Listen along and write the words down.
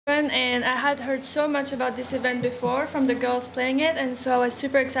fun, and I had heard so much about this event before from the girls playing it, and so I was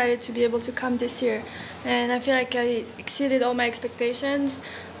super excited to be able to come this year. And I feel like I exceeded all my expectations.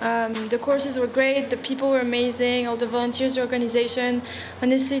 The courses were great, the people were amazing, all the volunteers, the organization.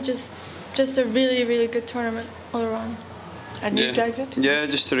 Honestly, just a really, really good tournament all around. And you, David? Yeah,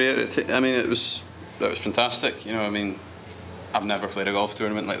 just to reiterate, I mean, it was fantastic. You know, I mean, I've never played a golf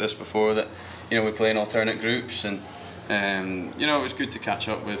tournament like this before. That, you know, we play in alternate groups, and you know, it was good to catch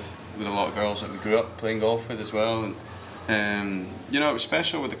up with a lot of girls that we grew up playing golf with as well. And you know, it was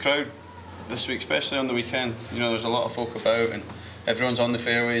special with the crowd this week, especially on the weekend. You know, there's a lot of folk about, and everyone's on the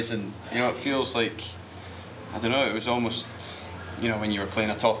fairways, and you know, it feels like, I don't know, it was almost, you know, when you were playing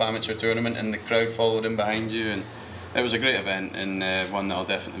a top amateur tournament and the crowd followed in behind you, and it was a great event, and one that I'll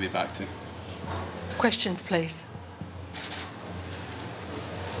definitely be back to. Questions, please.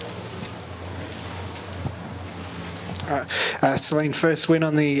 Celine, first win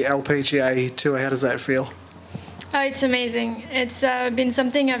on the LPGA Tour, how does that feel? It's amazing. It's been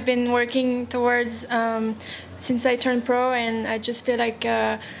something I've been working towards since I turned pro, and I just feel like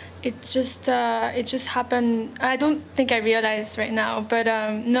it just happened. I don't think I realized right now, but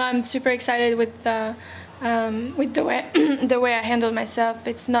no, I'm super excited with the way the way I handled myself.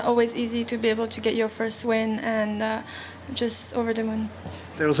 It's not always easy to be able to get your first win, and just over the moon.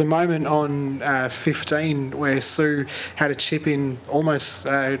 There was a moment on 15 where Sue had a chip in, almost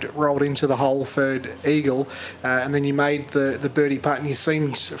rolled into the hole for eagle, and then you made the birdie putt, and you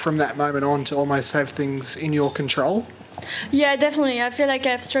seemed from that moment on to almost have things in your control. Yeah, definitely. I feel like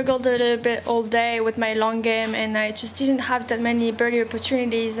I've struggled a little bit all day with my long game, and I just didn't have that many birdie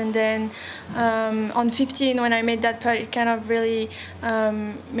opportunities. And then on 15, when I made that putt, it kind of really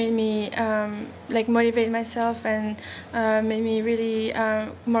made me like motivate myself, and made me really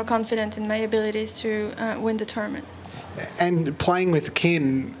more confident in my abilities to win the tournament. And playing with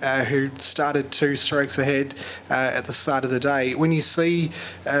Ken, who started 2 strokes ahead at the start of the day, when you see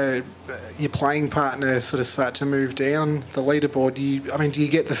your playing partner sort of start to move down the leaderboard, do you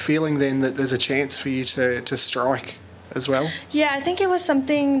get the feeling then that there's a chance for you to strike as well? Yeah, I think it was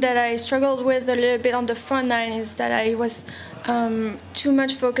something that I struggled with a little bit on the front nine, is that I was too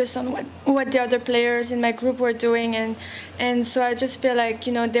much focused on what the other players in my group were doing, and so I just feel like,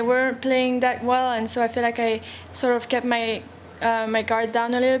 you know, they weren't playing that well, and so I feel like I sort of kept my my guard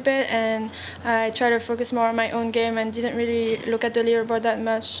down a little bit, and I tried to focus more on my own game and didn't really look at the leaderboard that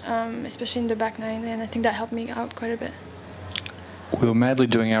much, especially in the back nine, and I think that helped me out quite a bit. We were madly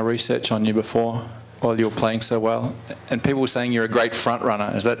doing our research on you before while you were playing so well, and people were saying you're a great front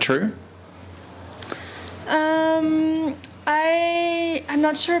runner. Is that true? I'm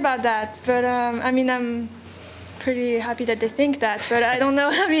not sure about that, but I mean, I'm pretty happy that they think that, but I don't know.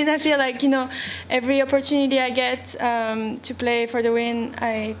 I mean, I feel like, you know, every opportunity I get to play for the win,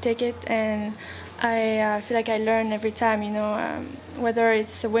 I take it, and I feel like I learn every time, you know, whether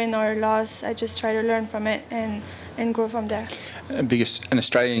it's a win or a loss, I just try to learn from it and grow from there. An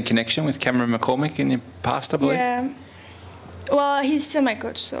Australian connection with Cameron McCormick in the past, I believe? Yeah. Well, he's still my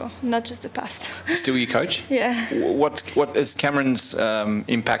coach, so not just the past. Still your coach? Yeah. What has Cameron's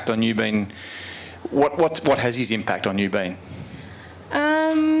impact on you been? What has his impact on you been?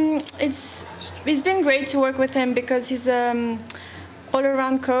 It's been great to work with him, because he's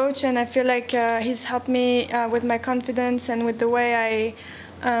all-around coach, and I feel like he's helped me with my confidence and with the way I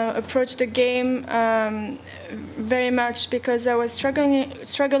approach the game very much, because I was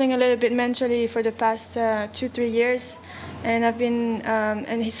struggling a little bit mentally for the past 2-3 years, and I've been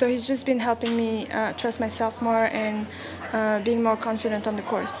so he's just been helping me trust myself more and being more confident on the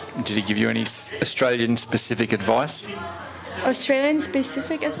course. Did he give you any Australian specific advice? Australian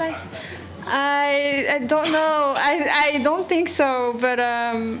specific advice? I don't know. I don't think so, but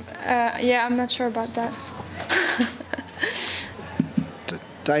yeah, I'm not sure about that.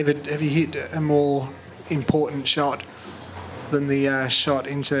 David, have you hit a more important shot than the shot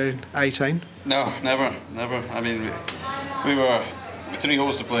into 18? No, never. I mean, we were with 3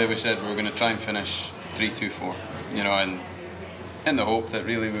 holes to play. We said we were going to try and finish 3-2-4, you know, and in the hope that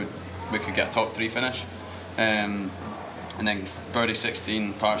really we could get a top 3 finish, and then birdie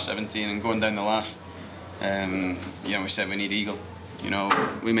 16, par 17, and going down the last, you know, we said we need eagle. You know,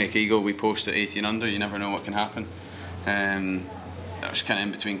 we make eagle, we post at 18 under. You never know what can happen. That was kind of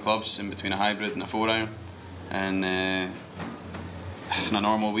in between clubs, in between a hybrid and a 4-iron, and in a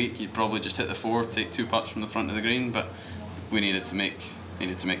normal week you'd probably just hit the 4, take 2 putts from the front of the green, but we needed to make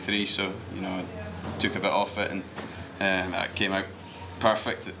 3, so, you know, I took a bit off it, and it came out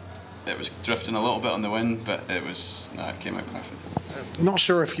perfect. it was drifting a little bit on the wind, but it came out perfect. Not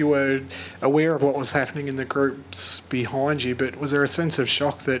sure if you were aware of what was happening in the groups behind you, but was there a sense of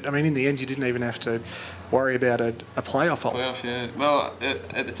shock that, I mean, in the end you didn't even have to worry about a playoff? Playoff, yeah. Well,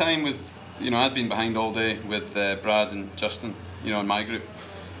 at the time I'd been behind all day with Brad and Justin, in my group.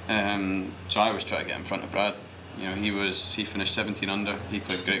 So I always try to get in front of Brad. He finished 17 under. He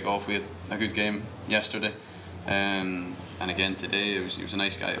played great golf. We had a good game yesterday, and again today. He was a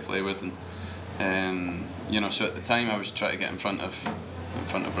nice guy to play with, and so at the time I was trying to get in front of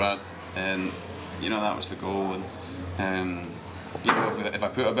Brad, and that was the goal. And if I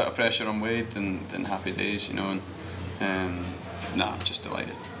put a bit of pressure on Wade, then happy days, and I'm just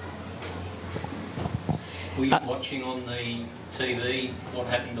delighted. Were you watching on the TV what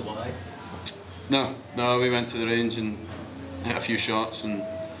happened to Wade? No, we went to the range and hit a few shots and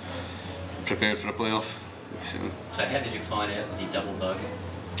prepared for a playoff. So how did you find out that he double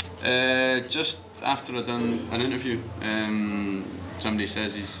bogeyed? Just after I'd done an interview, somebody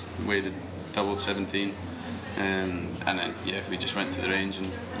says he's Wade doubled 17, and then we just went to the range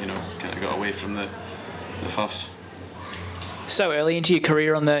and kind of got away from the fuss. So early into your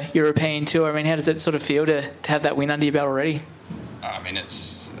career on the European Tour, I mean, how does it sort of feel to have that win under your belt already? I mean,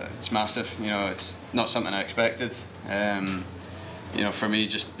 it's massive. It's not something I expected. For me,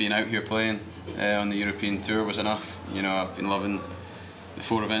 just being out here playing on the European Tour was enough. I've been loving the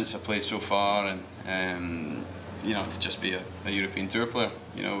 4 events I've played so far, and to just be a European Tour player,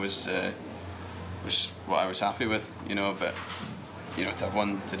 was what I was happy with. But to have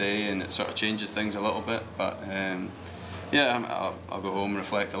won today, and it sort of changes things a little bit. But I'll go home,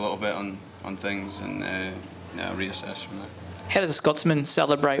 reflect a little bit on things, and reassess from there. How does a Scotsman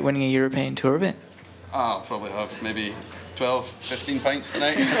celebrate winning a European Tour event? I'll probably have maybe 12, 15 pints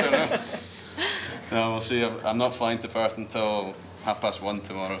tonight. I don't know. No, we'll see. I'm not flying to Perth until 1:30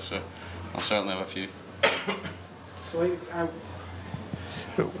 tomorrow, so I'll certainly have a few. Sweet.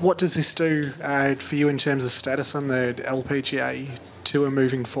 What does this do for you in terms of status on the LPGA Tour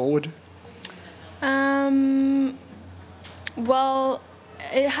moving forward? Well,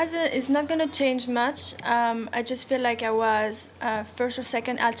 it's not going to change much. I just feel like I was first or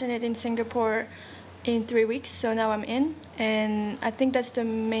second alternate in Singapore in 3 weeks, so now I'm in, and I think that's the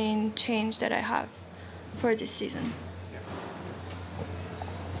main change that I have for this season.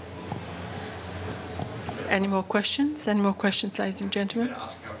 Any more questions? Any more questions, ladies and gentlemen? I'm going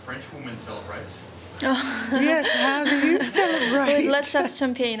to ask how a French woman celebrates. Yes, how do you celebrate? With lots of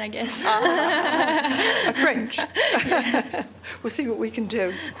champagne, I guess. French. We'll see what we can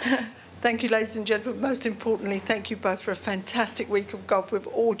do. Thank you, ladies and gentlemen. Most importantly, thank you both for a fantastic week of golf. We've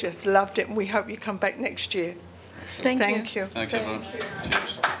all just loved it, and we hope you come back next year. Thank you. Thanks, everyone.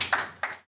 Cheers.